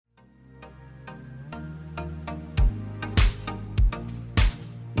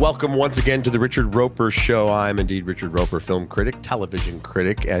Welcome once again to the Richard Roper Show. I'm indeed Richard Roper, film critic, television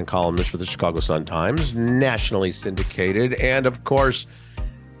critic, and columnist for the Chicago Sun-Times, nationally syndicated. And of course,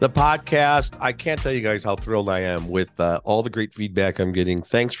 the podcast. I can't tell you guys how thrilled I am with all the great feedback I'm getting.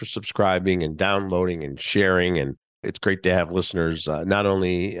 Thanks for subscribing and downloading and sharing. And it's great to have listeners not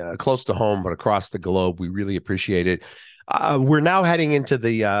only close to home, but across the globe. We really appreciate it. We're now heading into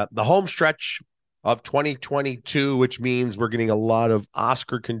the home stretch of 2022, which means we're getting a lot of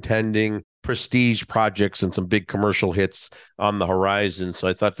Oscar contending prestige projects and some big commercial hits on the horizon. So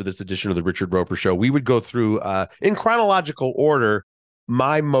I thought for this edition of the Richard Roper Show, we would go through in chronological order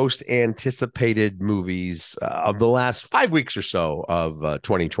my most anticipated movies of the last 5 weeks or so of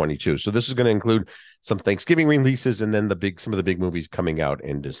 2022. So this is going to include some Thanksgiving releases and then some of the big movies coming out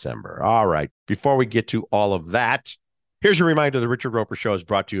in December. All right. Before we get to all of that, here's a reminder: the Richard Roper Show is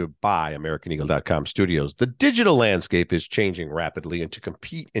brought to you by AmericanEagle.com Studios. The digital landscape is changing rapidly, and to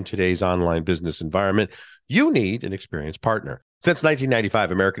compete in today's online business environment, you need an experienced partner. Since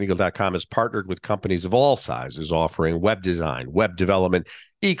 1995, AmericanEagle.com has partnered with companies of all sizes, offering web design, web development,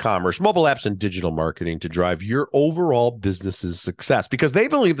 e-commerce, mobile apps, and digital marketing to drive your overall business's success, because they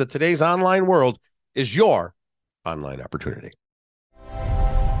believe that today's online world is your online opportunity.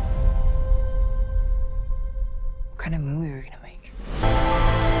 What kind of movie are we gonna make?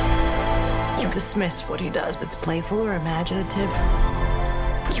 You dismiss what he does. It's playful or imaginative.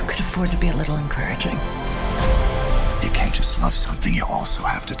 You could afford to be a little encouraging. You can't just love something, you also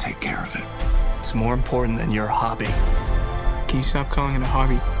have to take care of it. It's more important than your hobby. Can you stop calling it a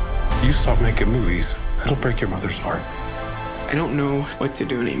hobby? You stop making movies, it'll break your mother's heart. I don't know what to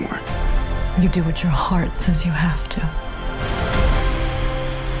do anymore. You do what your heart says you have to.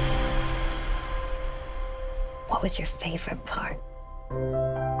 What was your favorite part?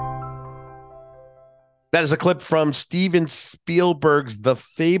 That is a clip from Steven Spielberg's The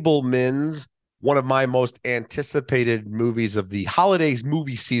Fabelmans, one of my most anticipated movies of the holidays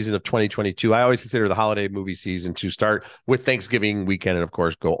movie season of 2022. I always consider the holiday movie season to start with Thanksgiving weekend and, of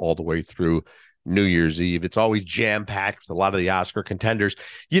course, go all the way through New Year's Eve. It's always jam-packed with a lot of the Oscar contenders.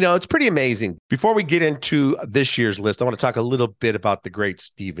 You know, it's pretty amazing. Before we get into this year's list, I want to talk a little bit about the great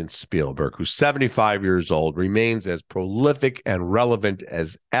Steven Spielberg, who's 75 years old, remains as prolific and relevant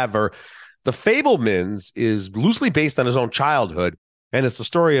as ever. The Fabelmans is loosely based on his own childhood, and it's the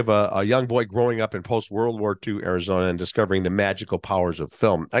story of a young boy growing up in post-World War II Arizona and discovering the magical powers of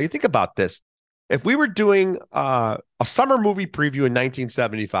film. Now, you think about this. If we were doing a summer movie preview in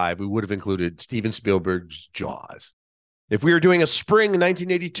 1975, we would have included Steven Spielberg's Jaws. If we were doing a spring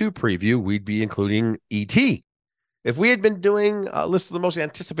 1982 preview, we'd be including E.T. If we had been doing a list of the most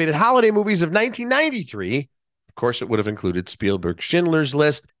anticipated holiday movies of 1993, of course, it would have included Spielberg's Schindler's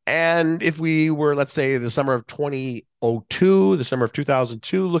List. And if we were, let's say, the summer of 2002, the summer of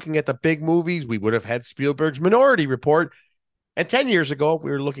 2002, looking at the big movies, we would have had Spielberg's Minority Report. And 10 years ago, if we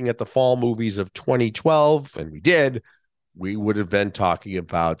were looking at the fall movies of 2012, and we did, we would have been talking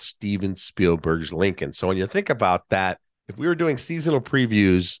about Steven Spielberg's Lincoln. So when you think about that, if we were doing seasonal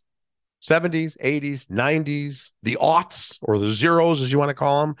previews, 70s, 80s, 90s, the aughts, or the zeros, as you want to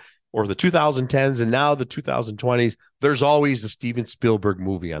call them, or the 2010s, and now the 2020s, there's always a Steven Spielberg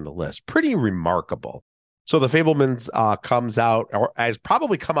movie on the list. Pretty remarkable. So The Fabelmans comes out, or has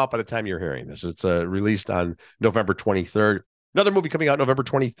probably come out by the time you're hearing this. It's released on November 23rd. Another movie coming out November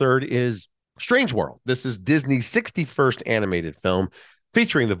 23rd is Strange World. This is Disney's 61st animated film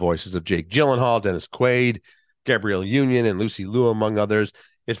featuring the voices of Jake Gyllenhaal, Dennis Quaid, Gabrielle Union, and Lucy Liu, among others.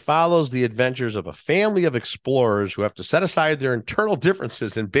 It follows the adventures of a family of explorers who have to set aside their internal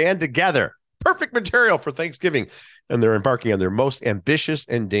differences and band together. Perfect material for Thanksgiving. And they're embarking on their most ambitious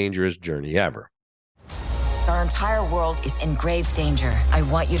and dangerous journey ever. Our entire world is in grave danger. I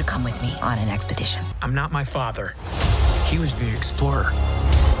want you to come with me on an expedition. I'm not my father. He was the explorer.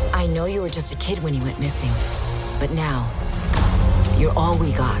 I know you were just a kid when you went missing, but now you're all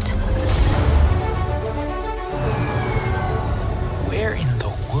we got. Where in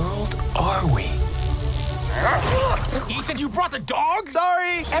the world are we? Ethan, you brought the dog?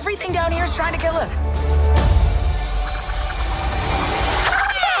 Sorry! Everything down here is trying to kill us.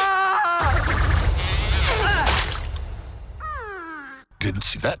 Didn't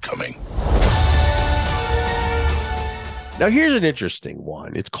see that coming. Now, here's an interesting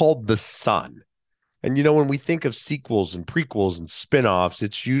one. It's called The Sun. And, you know, when we think of sequels and prequels and spin-offs,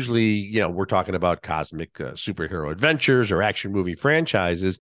 it's usually, you know, we're talking about cosmic superhero adventures or action movie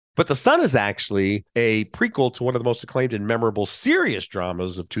franchises. But The Sun is actually a prequel to one of the most acclaimed and memorable serious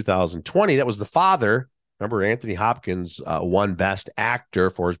dramas of 2020. That was The Father. Remember, Anthony Hopkins won Best Actor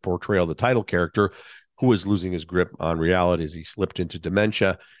for his portrayal of the title character, who was losing his grip on reality as he slipped into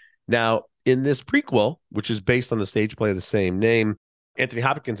dementia. Now, in this prequel, which is based on the stage play of the same name, Anthony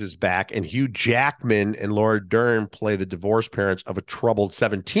Hopkins is back, and Hugh Jackman and Laura Dern play the divorced parents of a troubled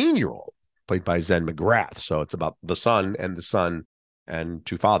 17-year-old, played by Zen McGrath. So it's about the son and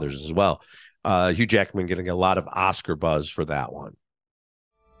two fathers as well. Hugh Jackman getting a lot of Oscar buzz for that one.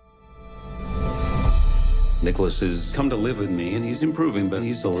 Nicholas has come to live with me, and he's improving, but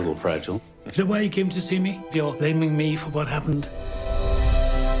he's a little fragile. Is that why you came to see me? You're blaming me for what happened?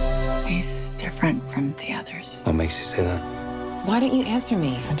 He's different from the others. What makes you say that? Why don't you answer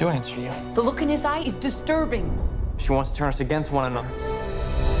me? I do answer you. The look in his eye is disturbing. She wants to turn us against one another.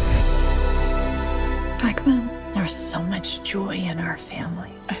 Back then, there was so much joy in our family.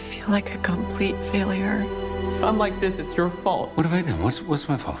 I feel like a complete failure. If I'm like this, it's your fault. What have I done? What's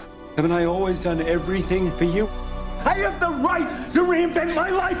my fault? Haven't I always done everything for you? I have the right to reinvent my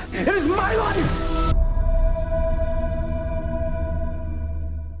life. It is my life.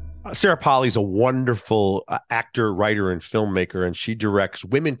 Sarah Polley's a wonderful actor, writer, and filmmaker, and she directs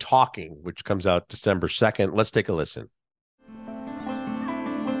Women Talking, which comes out December 2nd. Let's take a listen.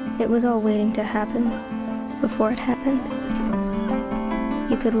 It was all waiting to happen before it happened.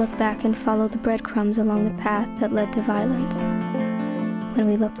 You could look back and follow the breadcrumbs along the path that led to violence. When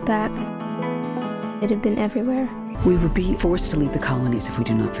we looked back, it had been everywhere. We would be forced to leave the colonies if we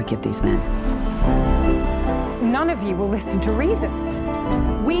do not forgive these men. None of you will listen to reason.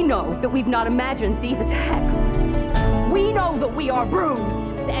 We know that we've not imagined these attacks. We know that we are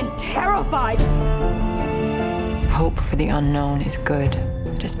bruised and terrified. Hope for the unknown is good.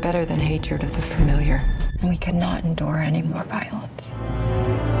 It is better than hatred of the familiar. And we cannot endure any more violence.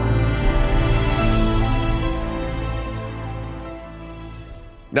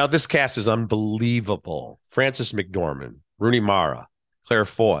 Now, this cast is unbelievable. Frances McDormand, Rooney Mara, Claire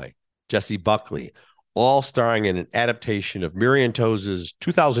Foy, Jessie Buckley, all starring in an adaptation of Miriam Toews'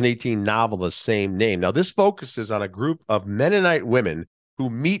 2018 novel, the same name. Now, this focuses on a group of Mennonite women who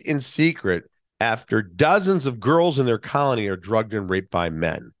meet in secret after dozens of girls in their colony are drugged and raped by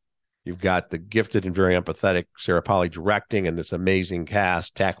men. You've got the gifted and very empathetic Sarah Polley directing and this amazing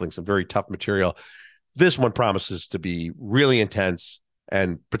cast tackling some very tough material. This one promises to be really intense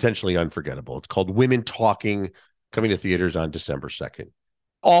and potentially unforgettable. It's called Women Talking, coming to theaters on December 2nd.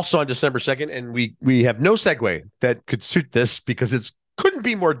 Also on December 2nd, and we have no segue that could suit this because it couldn't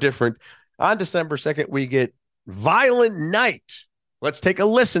be more different. On December 2nd, we get Violent Night. Let's take a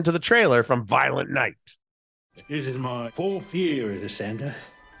listen to the trailer from Violent Night. This is my 4th year as a Santa.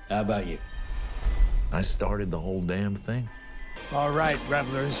 How about you? I started the whole damn thing. All right,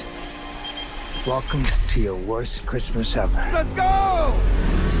 revelers. Welcome to your worst Christmas ever. Let's go!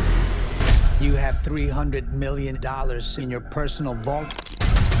 You have $300 million in your personal vault.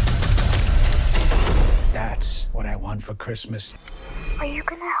 That's what I want for Christmas. Are you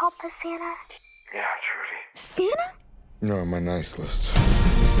gonna help us, Santa? Yeah, Trudy. Santa? You're on my nice list.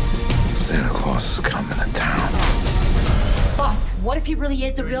 Santa Claus is coming to town. Boss, what if he really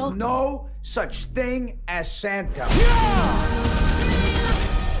is the real? There's no such thing as Santa.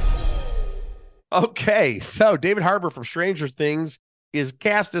 Okay, so David Harbour from Stranger Things is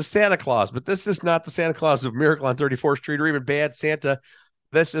cast as Santa Claus, but this is not the Santa Claus of Miracle on 34th Street or even Bad Santa.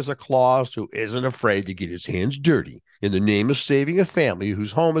 This is a Claus who isn't afraid to get his hands dirty in the name of saving a family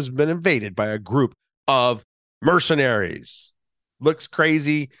whose home has been invaded by a group of mercenaries. Looks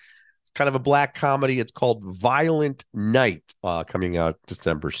crazy, kind of a black comedy. It's called Violent Night, coming out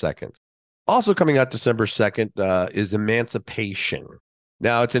December 2nd. Also coming out December 2nd is Emancipation.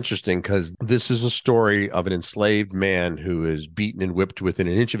 Now, it's interesting because this is a story of an enslaved man who is beaten and whipped within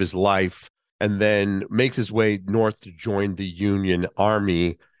an inch of his life and then makes his way north to join the Union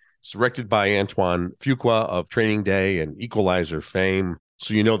Army. It's directed by Antoine Fuqua of Training Day and Equalizer fame.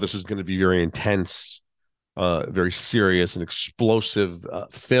 So you know this is going to be very intense, very serious and explosive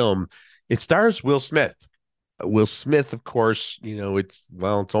film. It stars Will Smith. Will Smith, of course, you know, it's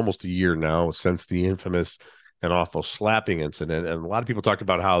almost a year now since the infamous and awful slapping incident. And a lot of people talked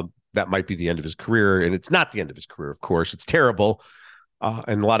about how that might be the end of his career. And it's not the end of his career, of course. It's terrible.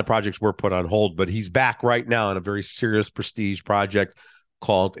 And a lot of projects were put on hold, but he's back right now in a very serious prestige project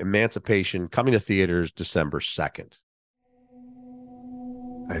called Emancipation, coming to theaters December 2nd.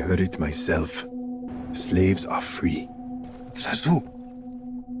 I heard it myself. Slaves are free. Says who?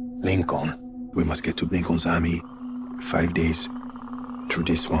 Lincoln. We must get to Lincoln's army. 5 days through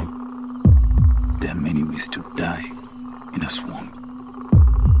this swamp. There are many ways to die in a swamp.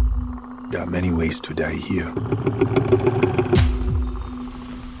 There are many ways to die here.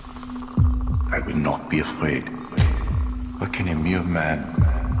 I will not be afraid. What can a mere man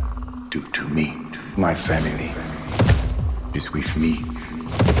do to me? My family is with me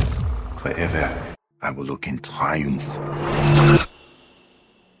forever. I will look in triumph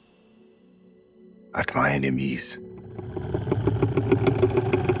at my enemies.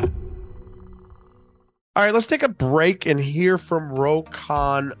 All right, let's take a break and hear from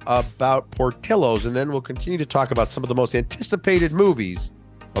Rokhan about Portillo's, and then we'll continue to talk about some of the most anticipated movies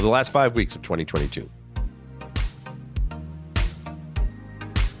of the last 5 weeks of 2022.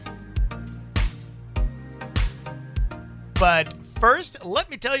 But first, let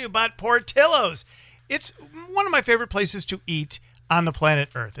me tell you about Portillo's. It's one of my favorite places to eat on the planet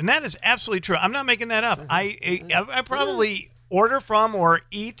Earth, and that is absolutely true. I'm not making that up. I probably order from or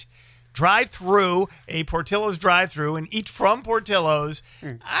eat drive-through, a Portillo's drive-through, and eat from Portillo's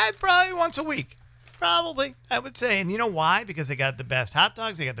probably once a week. Probably, I would say. And you know why? Because they got the best hot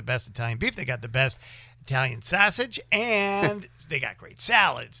dogs, they got the best Italian beef, they got the best Italian sausage, and they got great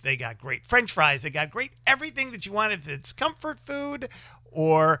salads, they got great French fries, they got great everything that you want. If it's comfort food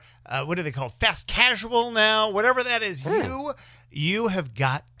or what are they called? Fast casual now, whatever that is, you have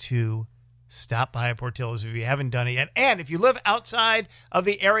got to stop by a Portillo's if you haven't done it yet. And if you live outside of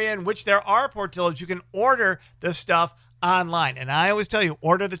the area in which there are Portillo's, you can order the stuff online. And I always tell you,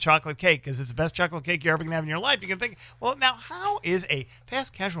 order the chocolate cake because it's the best chocolate cake you're ever going to have in your life. You can think, well, now how is a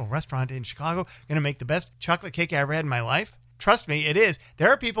fast casual restaurant in Chicago going to make the best chocolate cake I ever had in my life? Trust me, it is. There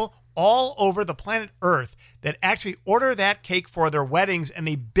are people all over the planet Earth that actually order that cake for their weddings, and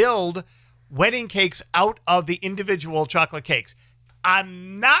they build wedding cakes out of the individual chocolate cakes.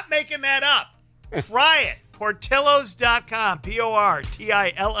 I'm not making that up. Try it. Portillos.com.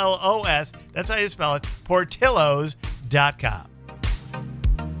 Portillos. That's how you spell it. Portillos.com.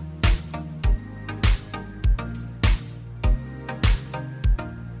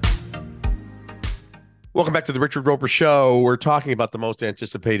 Welcome back to the Richard Roper Show. We're talking about the most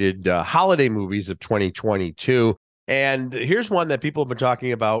anticipated holiday movies of 2022. And here's one that people have been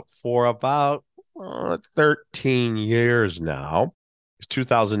talking about for about 13 years now.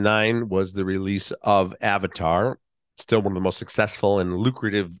 2009 was the release of Avatar, still one of the most successful and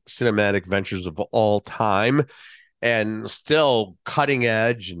lucrative cinematic ventures of all time, and still cutting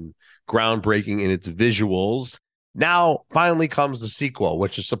edge and groundbreaking in its visuals. Now, finally comes the sequel,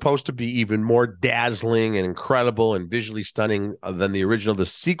 which is supposed to be even more dazzling and incredible and visually stunning than the original. The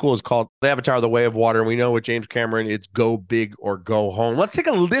sequel is called Avatar: The Way of Water, and we know with James Cameron, it's go big or go home. Let's take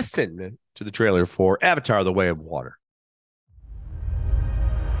a listen to the trailer for Avatar: The Way of Water.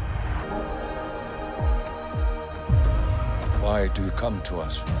 Why do you come to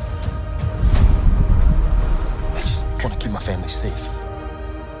us? I just want to keep my family safe.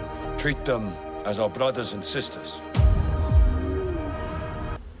 Treat them as our brothers and sisters.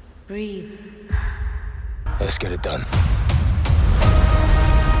 Breathe. Let's get it done.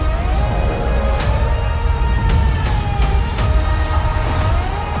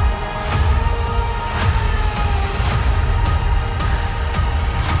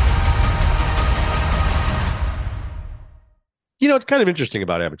 You know, it's kind of interesting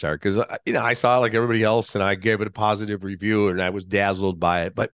about Avatar because, I saw it like everybody else and I gave it a positive review and I was dazzled by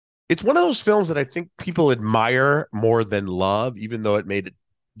it. But it's one of those films that I think people admire more than love, even though it made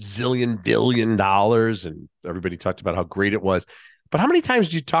 $1 billion and everybody talked about how great it was. But how many times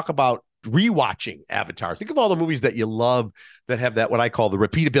do you talk about rewatching Avatar? Think of all the movies that you love that have that, what I call the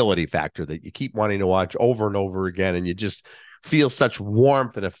repeatability factor, that you keep wanting to watch over and over again and you just feel such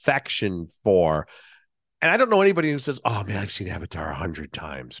warmth and affection for. And I don't know anybody who says, oh, man, I've seen Avatar 100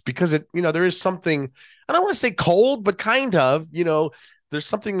 times because there is something, I don't want to say cold, but kind of, there's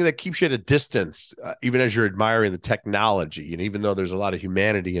something that keeps you at a distance, even as you're admiring the technology. And even though there's a lot of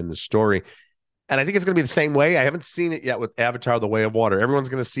humanity in the story. And I think it's going to be the same way. I haven't seen it yet with Avatar: The Way of Water. Everyone's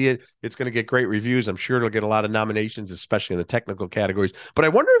going to see it. It's going to get great reviews. I'm sure it'll get a lot of nominations, especially in the technical categories. But I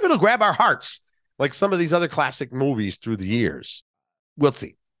wonder if it'll grab our hearts like some of these other classic movies through the years. We'll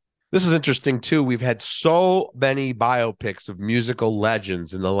see. This is interesting, too. We've had so many biopics of musical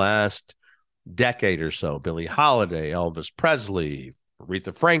legends in the last decade or so. Billie Holiday, Elvis Presley,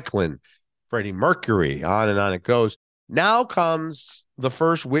 Aretha Franklin, Freddie Mercury, on it goes. Now comes the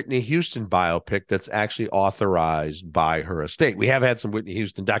first Whitney Houston biopic that's actually authorized by her estate. We have had some Whitney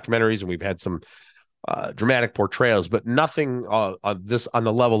Houston documentaries and we've had some dramatic portrayals, but nothing on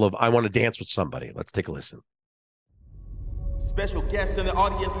the level of I want to dance with somebody. Let's take a listen. Special guest in the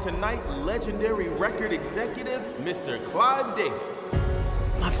audience tonight, legendary record executive, Mr. Clive Davis.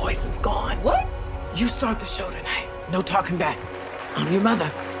 My voice is gone. What? You start the show tonight. No talking back. I'm your mother.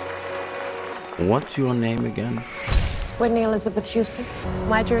 What's your name again? Whitney Elizabeth Houston.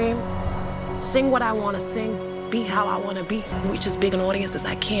 My dream, sing what I want to sing, be how I want to be, and reach as big an audience as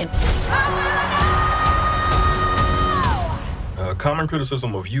I can. A common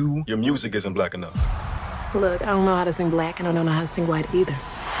criticism of you, your music isn't black enough. Look, I don't know how to sing black, and I don't know how to sing white either.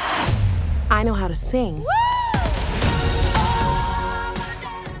 I know how to sing.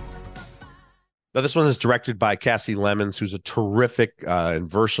 Now, this one is directed by Cassie Lemons, who's a terrific and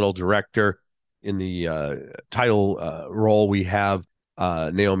versatile director. In the title role, we have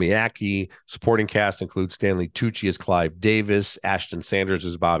Naomi Ackie. Supporting cast includes Stanley Tucci as Clive Davis, Ashton Sanders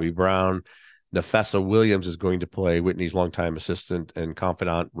as Bobby Brown. Nafessa Williams is going to play Whitney's longtime assistant and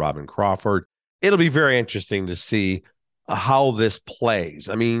confidant, Robin Crawford. It'll be very interesting to see how this plays.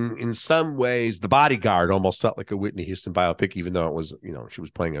 I mean, in some ways, The Bodyguard almost felt like a Whitney Houston biopic, even though it was, she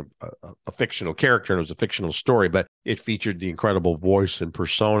was playing a fictional character and it was a fictional story, but it featured the incredible voice and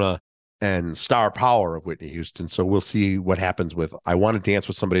persona and star power of Whitney Houston. So we'll see what happens with I Want to Dance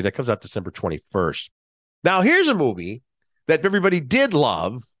with Somebody. That comes out December 21st. Now, here's a movie that everybody did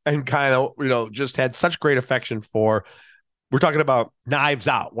love and kind of, just had such great affection for. We're talking about Knives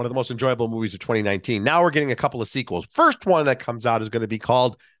Out, one of the most enjoyable movies of 2019. Now we're getting a couple of sequels. First one that comes out is going to be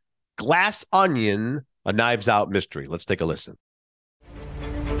called Glass Onion, a Knives Out mystery. Let's take a listen.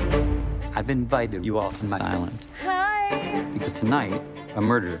 I've invited you all to my island. Hi. Because tonight, a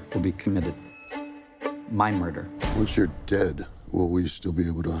murder will be committed. My murder. Once you're dead, will we still be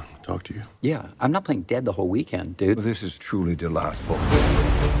able to talk to you? Yeah, I'm not playing dead the whole weekend, dude. Well, this is truly delightful.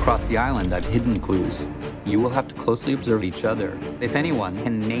 Across the island, I've hidden clues. You will have to closely observe each other. If anyone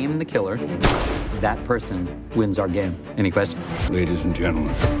can name the killer, that person wins our game. Any questions? Ladies and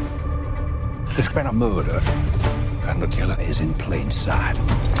gentlemen, there's been a murder, and the killer is in plain sight.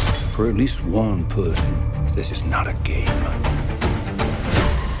 For at least one person, this is not a game.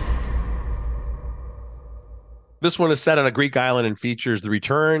 This one is set on a Greek island and features the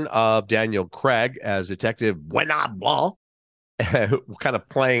return of Daniel Craig as Detective Benoit Blanc, kind of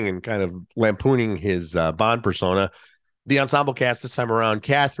playing and kind of lampooning his Bond persona. The ensemble cast this time around: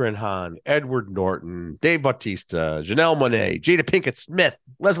 Catherine Hahn, Edward Norton, Dave Bautista, Janelle Monáe, Jada Pinkett Smith,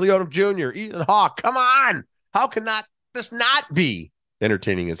 Leslie Odom Jr., Ethan Hawke. Come on! How can this not be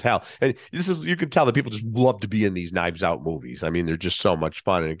entertaining as hell? And you can tell that people just love to be in these Knives Out movies. I mean, they're just so much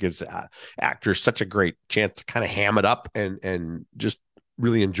fun, and it gives actors such a great chance to kind of ham it up and just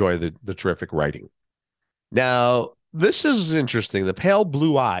really enjoy the terrific writing. Now, this is interesting. The Pale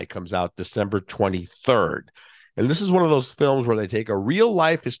Blue Eye comes out December 23rd. And this is one of those films where they take a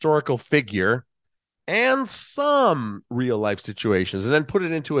real-life historical figure and some real-life situations and then put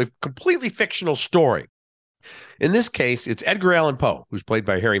it into a completely fictional story. In this case, it's Edgar Allan Poe, who's played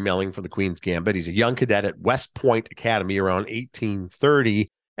by Harry Melling from The Queen's Gambit. He's a young cadet at West Point Academy around 1830,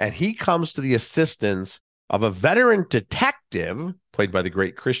 and he comes to the assistance of a veteran detective, played by the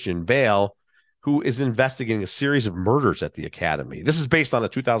great Christian Bale, who is investigating a series of murders at the academy. This is based on a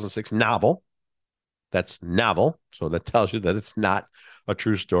 2006 novel. That's novel, so that tells you that it's not a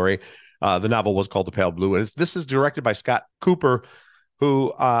true story. The novel was called The Pale Blue, and this is directed by Scott Cooper,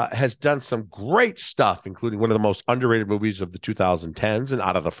 who has done some great stuff, including one of the most underrated movies of the 2010s, and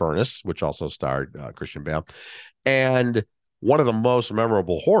Out of the Furnace, which also starred Christian Bale, and one of the most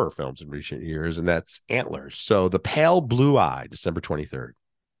memorable horror films in recent years, and that's Antlers. So The Pale Blue Eye, December 23rd.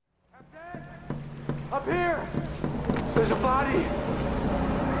 Up here! There's a body!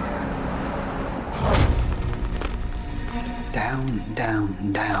 Down,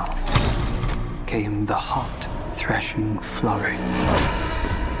 down, down came the hot, threshing flurry.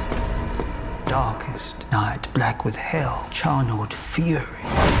 Darkest night, black with hell, charneled fury,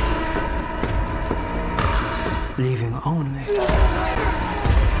 leaving only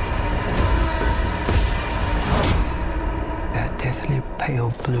that deathly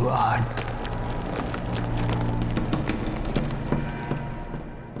pale blue-eyed.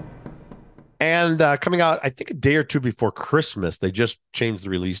 And coming out, I think a day or two before Christmas, they just changed the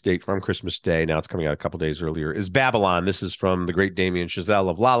release date from Christmas Day. Now it's coming out a couple days earlier, is Babylon. This is from the great Damien Chazelle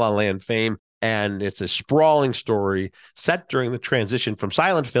of La La Land fame. And it's a sprawling story set during the transition from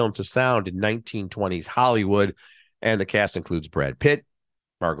silent film to sound in 1920s Hollywood. And the cast includes Brad Pitt,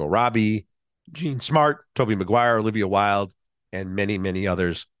 Margot Robbie, Gene Smart, Tobey Maguire, Olivia Wilde, and many, many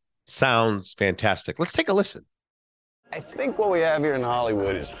others. Sounds fantastic. Let's take a listen. I think what we have here in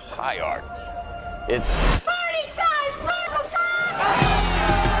Hollywood is high art. It's Party time! Sparkle time!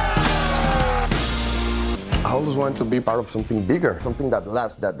 I always wanted to be part of something bigger, something that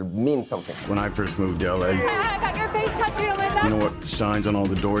lasts, that means something. When I first moved to LA, I got your face tattooed on my back. you know what the signs on all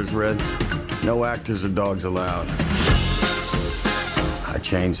the doors read? No actors or dogs allowed. I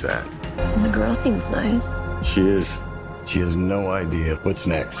changed that. The girl seems nice. She is. She has no idea what's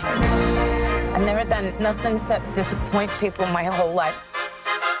next. I've never done nothing except disappoint people my whole life.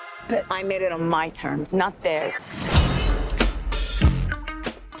 But I made it on my terms, not theirs.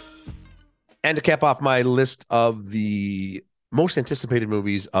 And to cap off my list of the most anticipated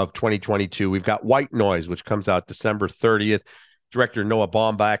movies of 2022, we've got White Noise, which comes out December 30th. Director Noah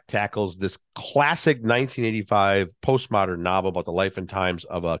Baumbach tackles this classic 1985 postmodern novel about the life and times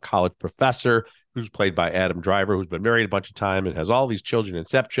of a college professor who's played by Adam Driver, who's been married a bunch of times and has all these children and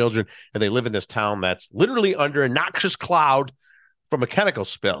stepchildren, and they live in this town that's literally under a noxious cloud from a chemical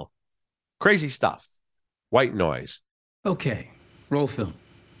spill. Crazy stuff. White Noise. Okay, roll film.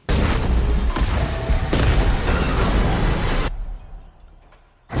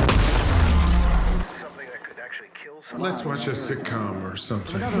 Let's watch a sitcom or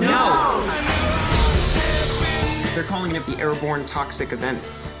something. No! They're calling it the airborne toxic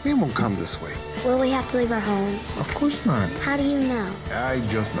event. It won't come this way. Will we have to leave our home? Of course not. How do you know? I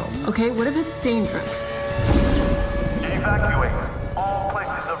just know. Okay, what if it's dangerous? Evacuate all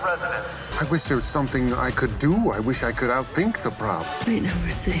places of residence. I wish there was something I could do. I wish I could outthink the problem. Right now we're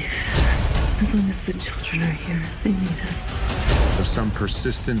safe. As long as the children are here, they need us. With some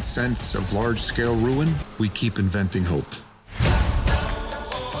persistent sense of large-scale ruin, we keep inventing hope.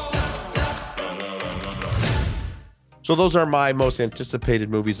 So those are my most anticipated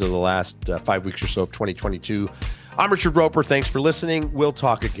movies of the last 5 weeks or so of 2022. I'm Richard Roper. Thanks for listening. We'll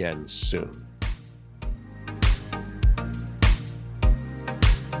talk again soon.